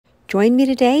Join me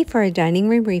today for a dining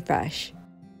room refresh.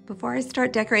 Before I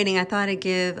start decorating, I thought I'd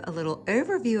give a little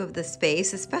overview of the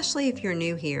space, especially if you're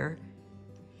new here.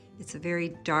 It's a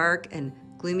very dark and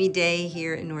gloomy day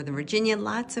here in Northern Virginia,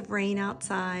 lots of rain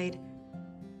outside.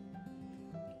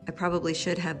 I probably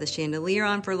should have the chandelier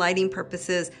on for lighting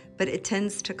purposes, but it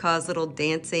tends to cause little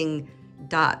dancing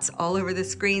dots all over the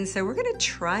screen, so we're gonna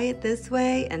try it this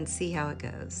way and see how it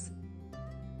goes.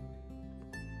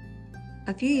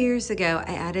 A few years ago,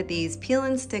 I added these peel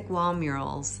and stick wall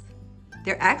murals.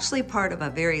 They're actually part of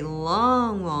a very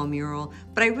long wall mural,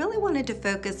 but I really wanted to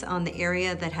focus on the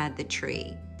area that had the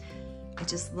tree. I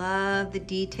just love the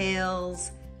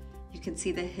details. You can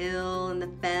see the hill and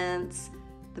the fence,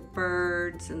 the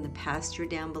birds and the pasture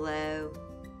down below.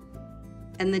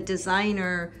 And the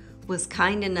designer was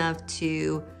kind enough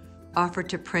to offer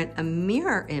to print a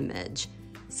mirror image.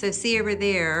 So see over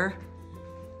there,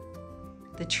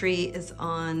 the tree is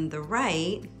on the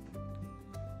right,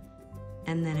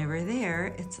 and then over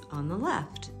there, it's on the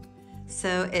left.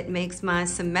 So it makes my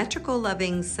symmetrical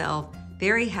loving self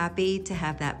very happy to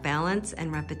have that balance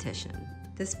and repetition.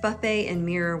 This buffet and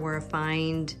mirror were a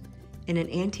find in an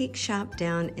antique shop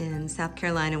down in South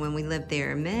Carolina when we lived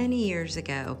there many years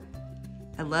ago.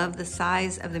 I love the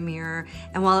size of the mirror,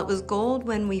 and while it was gold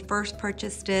when we first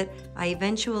purchased it, I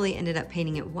eventually ended up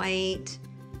painting it white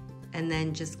and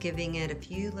then just giving it a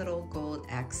few little gold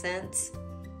accents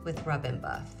with rub and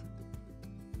buff.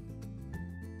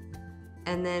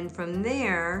 And then from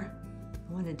there,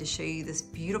 I wanted to show you this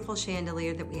beautiful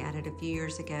chandelier that we added a few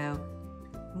years ago.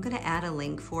 I'm gonna add a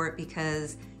link for it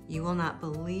because you will not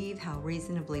believe how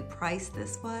reasonably priced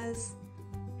this was.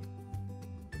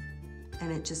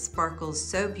 And it just sparkles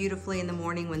so beautifully in the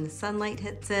morning when the sunlight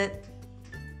hits it,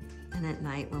 and at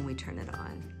night when we turn it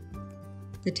on.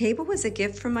 The table was a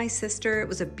gift from my sister. It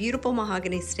was a beautiful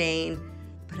mahogany stain,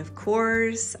 but of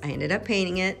course, I ended up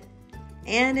painting it.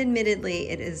 And admittedly,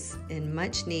 it is in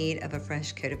much need of a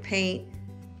fresh coat of paint,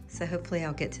 so hopefully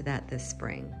I'll get to that this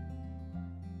spring.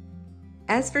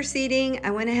 As for seating,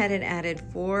 I went ahead and added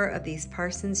 4 of these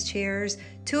Parsons chairs.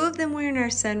 2 of them were in our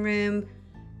sunroom,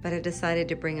 but I decided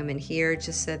to bring them in here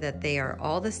just so that they are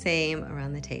all the same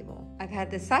around the table. I've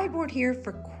had the sideboard here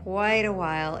for quite a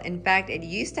while. In fact, it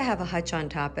used to have a hutch on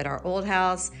top at our old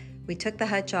house. We took the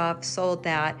hutch off, sold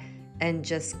that, and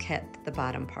just kept the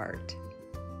bottom part.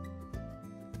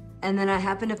 And then I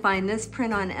happened to find this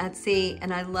print on Etsy,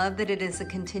 and I love that it is a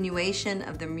continuation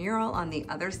of the mural on the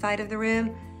other side of the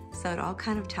room, so it all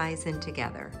kind of ties in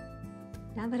together.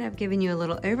 Now that I've given you a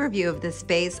little overview of this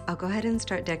space, I'll go ahead and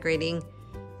start decorating.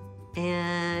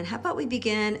 And how about we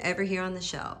begin over here on the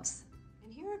shelves?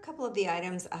 And here are a couple of the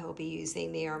items I will be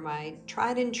using. They are my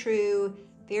tried and true,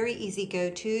 very easy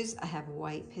go-tos. I have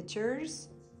white pitchers,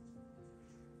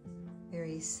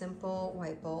 very simple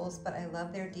white bowls, but I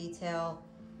love their detail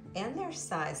and their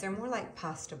size. They're more like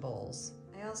pasta bowls.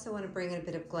 I also want to bring in a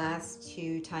bit of glass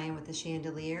to tie in with the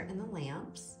chandelier and the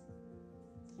lamps.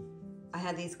 I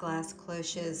had these glass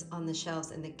cloches on the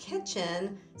shelves in the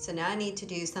kitchen, so now I need to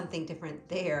do something different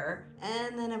there.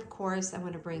 And then of course I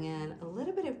want to bring in a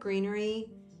little bit of greenery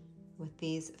with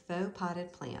these faux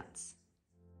potted plants.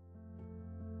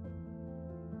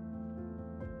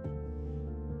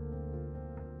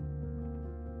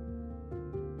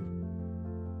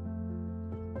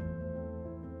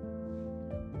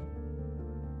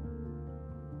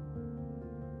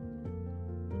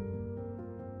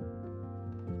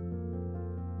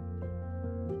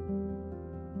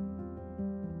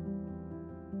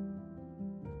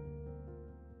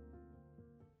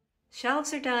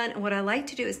 Shelves are done, and what I like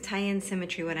to do is tie in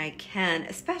symmetry when I can,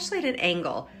 especially at an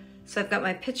angle. So I've got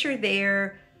my pitcher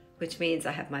there, which means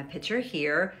I have my pitcher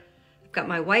here. I've got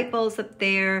my white bowls up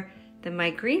there, then my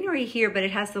greenery here, but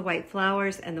it has the white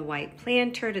flowers and the white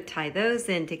planter to tie those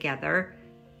in together.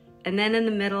 And then in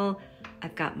the middle,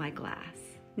 I've got my glass.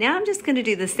 Now I'm just gonna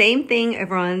do the same thing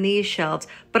over on these shelves,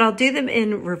 but I'll do them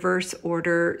in reverse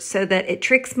order so that it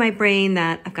tricks my brain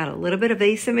that I've got a little bit of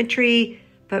asymmetry,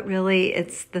 but really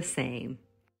it's the same.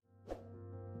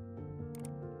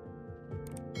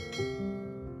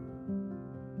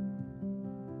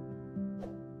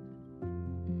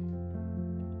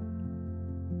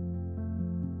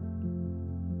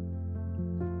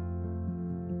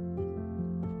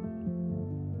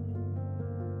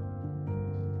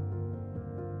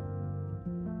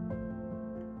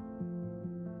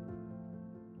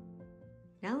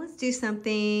 Now let's do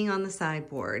something on the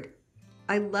sideboard.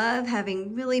 I love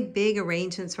having really big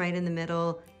arrangements right in the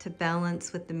middle to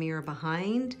balance with the mirror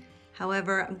behind.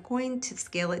 However, I'm going to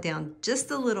scale it down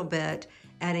just a little bit,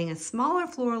 adding a smaller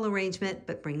floral arrangement,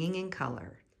 but bringing in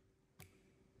color.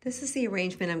 This is the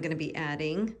arrangement I'm going to be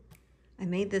adding. I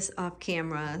made this off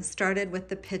camera. Started with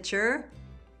the pitcher.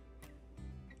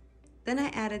 Then I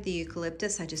added the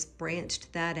eucalyptus. I just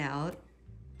branched that out.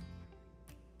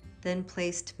 Then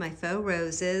placed my faux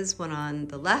roses, one on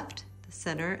the left, the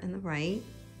center, and the right.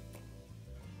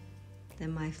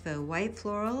 Then my faux white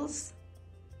florals.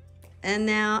 And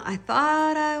now I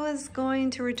thought I was going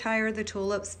to retire the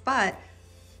tulips, but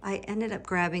I ended up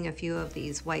grabbing a few of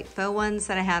these white faux ones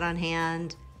that I had on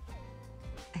hand.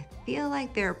 I feel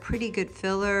like they're a pretty good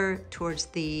filler towards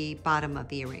the bottom of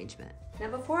the arrangement. Now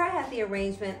before I have the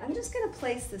arrangement, I'm just gonna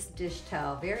place this dish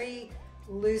towel very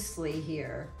loosely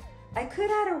here. I could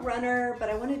add a runner, but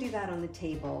I wanna do that on the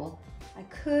table. I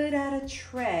could add a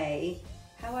tray.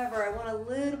 However, I want a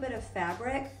little bit of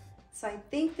fabric, so I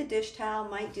think the dish towel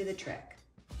might do the trick.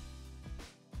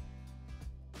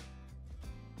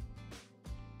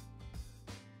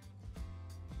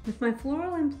 With my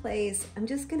floral in place, I'm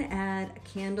just gonna add a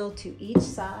candle to each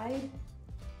side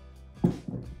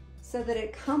so that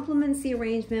it complements the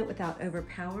arrangement without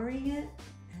overpowering it.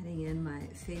 Adding in my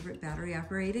favorite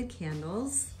battery-operated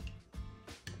candles.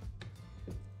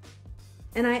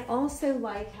 And I also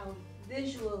like how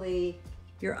visually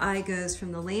your eye goes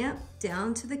from the lamp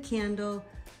down to the candle,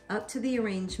 up to the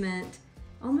arrangement,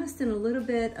 almost in a little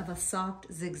bit of a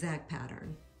soft zigzag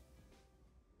pattern.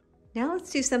 Now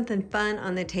let's do something fun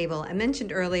on the table. I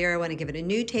mentioned earlier I want to give it a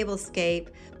new tablescape,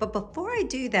 but before I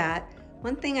do that,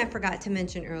 one thing I forgot to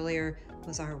mention earlier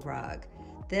was our rug.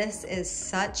 This is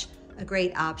such a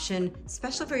great option,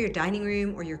 especially for your dining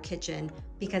room or your kitchen,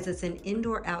 because it's an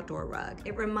indoor-outdoor rug.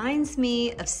 It reminds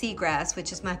me of seagrass,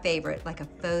 which is my favorite, like a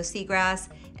faux seagrass.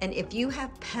 And if you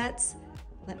have pets,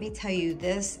 let me tell you,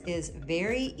 this is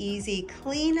very easy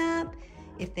cleanup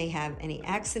if they have any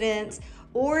accidents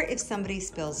or if somebody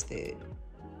spills food.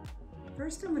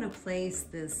 First, I'm gonna place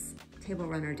this table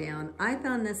runner down. I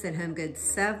found this at HomeGoods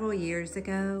several years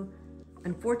ago.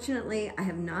 Unfortunately, I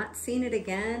have not seen it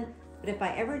again, but if I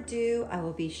ever do, I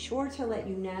will be sure to let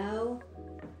you know.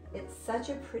 It's such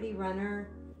a pretty runner,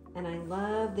 and I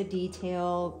love the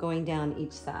detail going down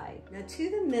each side. Now to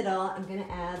the middle, I'm gonna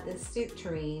add this soup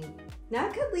tureen. Now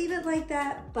I could leave it like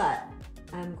that, but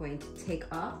I'm going to take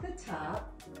off the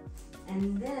top,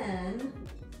 and then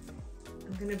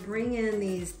I'm gonna bring in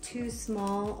these two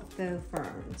small faux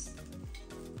ferns.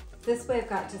 This way I've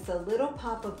got just a little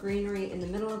pop of greenery in the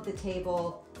middle of the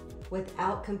table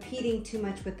without competing too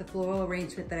much with the floral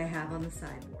arrangement that I have on the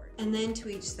sideboard. And then to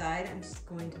each side, I'm just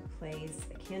going to place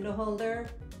a candle holder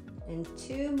and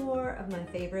two more of my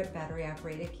favorite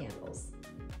battery-operated candles.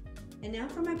 And now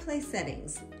for my place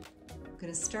settings. I'm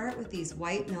gonna start with these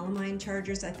white melamine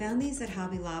chargers. I found these at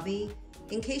Hobby Lobby.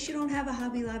 In case you don't have a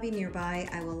Hobby Lobby nearby,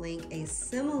 I will link a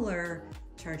similar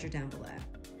charger down below.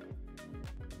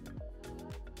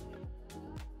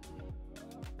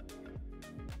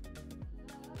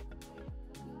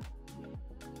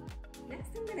 Next,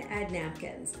 I'm gonna add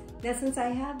napkins. Now, since I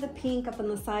have the pink up on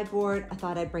the sideboard, I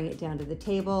thought I'd bring it down to the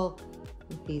table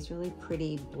with these really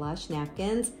pretty blush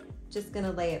napkins. Just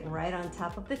gonna lay it right on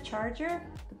top of the charger,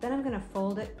 but then I'm gonna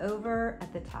fold it over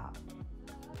at the top.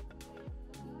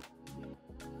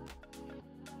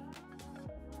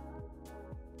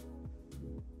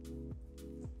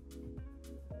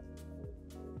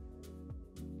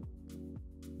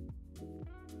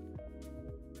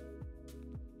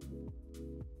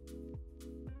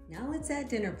 Now let's add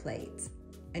dinner plates.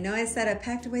 I know I said I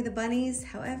packed away the bunnies,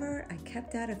 however, I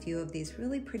kept out a few of these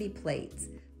really pretty plates.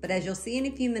 But as you'll see in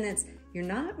a few minutes, you're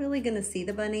not really gonna see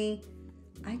the bunny.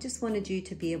 I just wanted you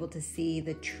to be able to see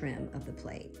the trim of the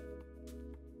plate.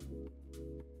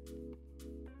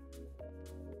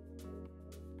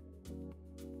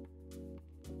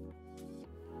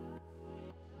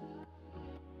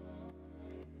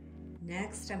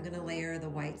 Next, I'm gonna layer the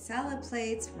white salad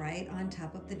plates right on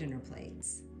top of the dinner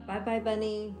plates. Bye-bye,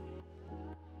 bunny.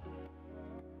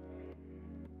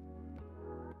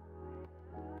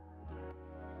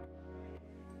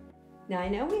 Now I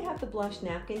know we have the blush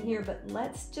napkin here, but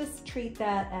let's just treat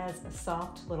that as a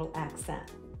soft little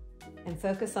accent and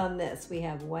focus on this. We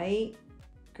have white,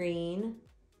 green,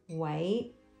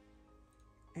 white,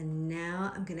 and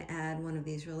now I'm gonna add one of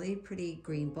these really pretty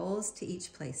green bowls to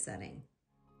each place setting.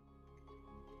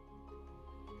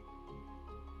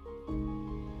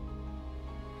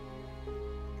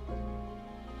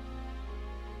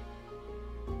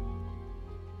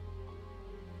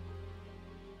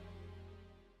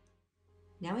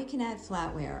 Now we can add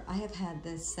flatware. I have had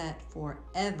this set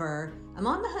forever. I'm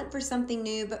on the hunt for something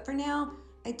new, but for now,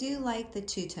 I do like the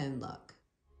two-tone look.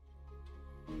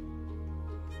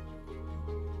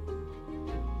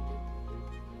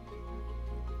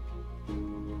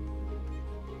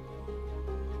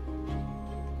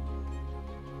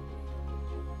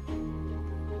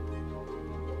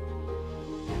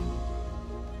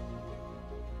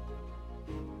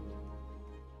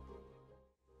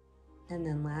 And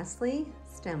then lastly,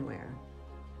 stemware.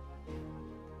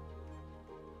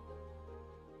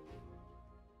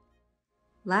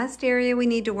 Last area we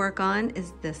need to work on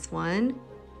is this one.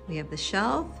 We have the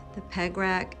shelf, the peg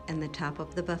rack, and the top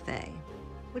of the buffet.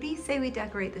 What do you say we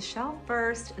decorate the shelf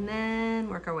first and then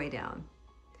work our way down?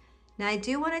 Now I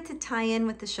do want it to tie in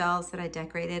with the shelves that I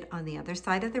decorated on the other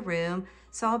side of the room,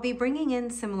 so I'll be bringing in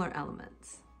similar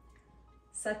elements,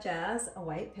 such as a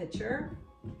white pitcher.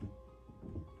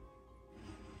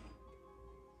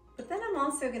 But then I'm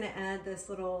also gonna add this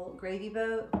little gravy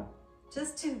boat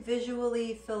just to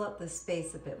visually fill up the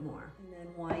space a bit more. And then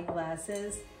wine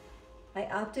glasses. I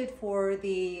opted for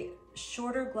the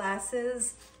shorter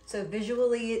glasses, so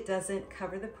visually it doesn't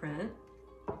cover the print.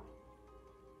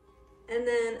 And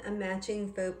then a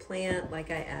matching faux plant like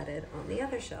I added on the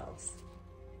other shelves.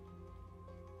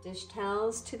 Dish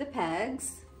towels to the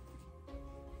pegs.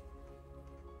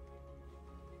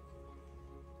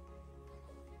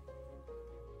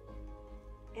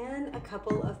 And a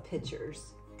couple of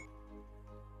pitchers.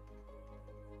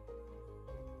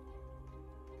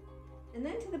 And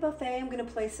then to the buffet, I'm going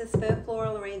to place this faux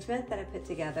floral arrangement that I put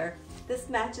together. This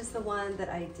matches the one that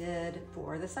I did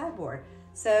for the sideboard.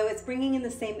 So it's bringing in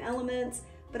the same elements,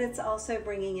 but it's also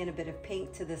bringing in a bit of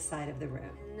pink to this side of the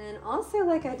room. And then also,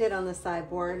 like I did on the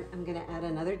sideboard, I'm going to add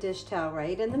another dish towel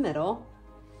right in the middle.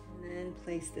 And then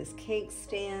place this cake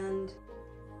stand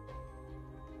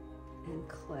and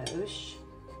cloche.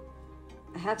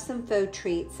 I have some faux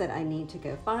treats that I need to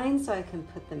go find so I can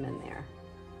put them in there.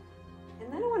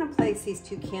 And then I want to place these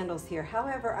two candles here.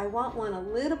 However, I want one a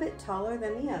little bit taller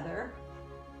than the other.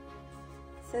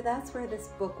 So that's where this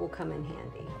book will come in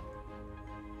handy.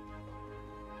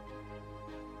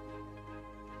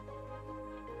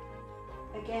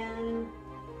 Again,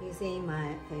 using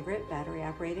my favorite battery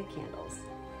operated candles.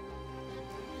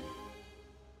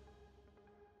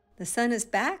 The sun is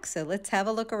back, so let's have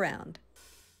a look around.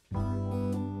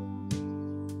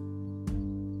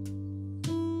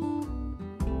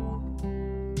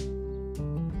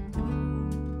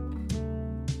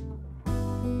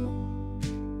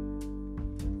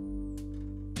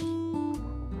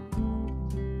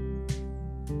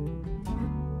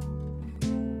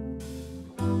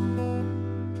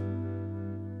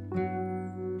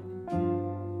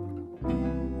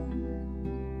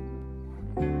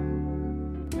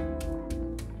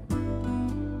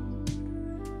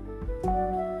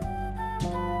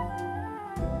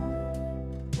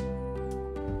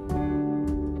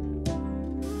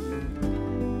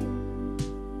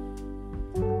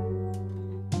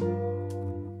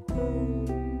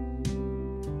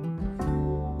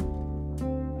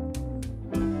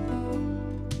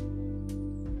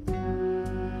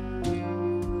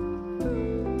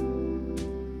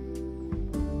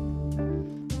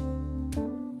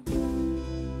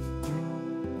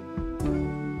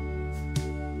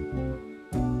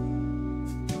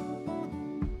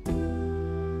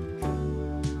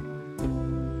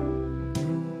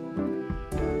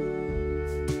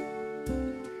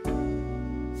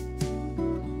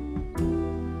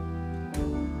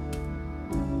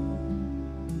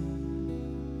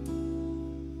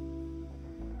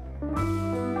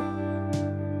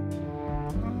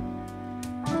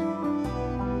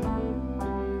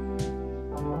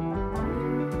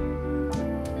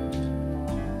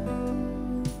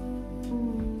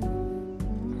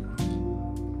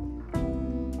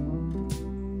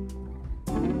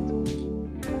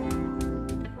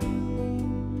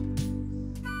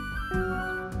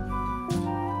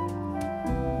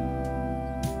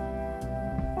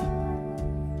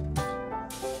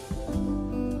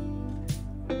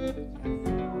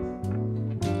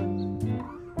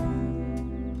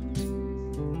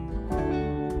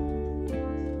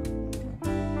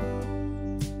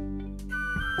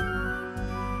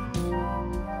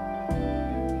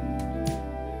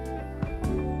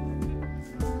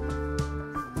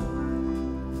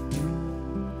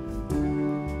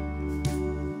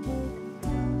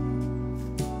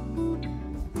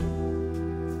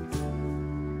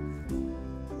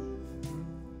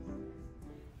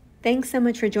 Thanks so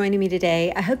much for joining me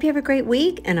today. I hope you have a great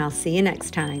week, and I'll see you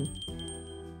next time.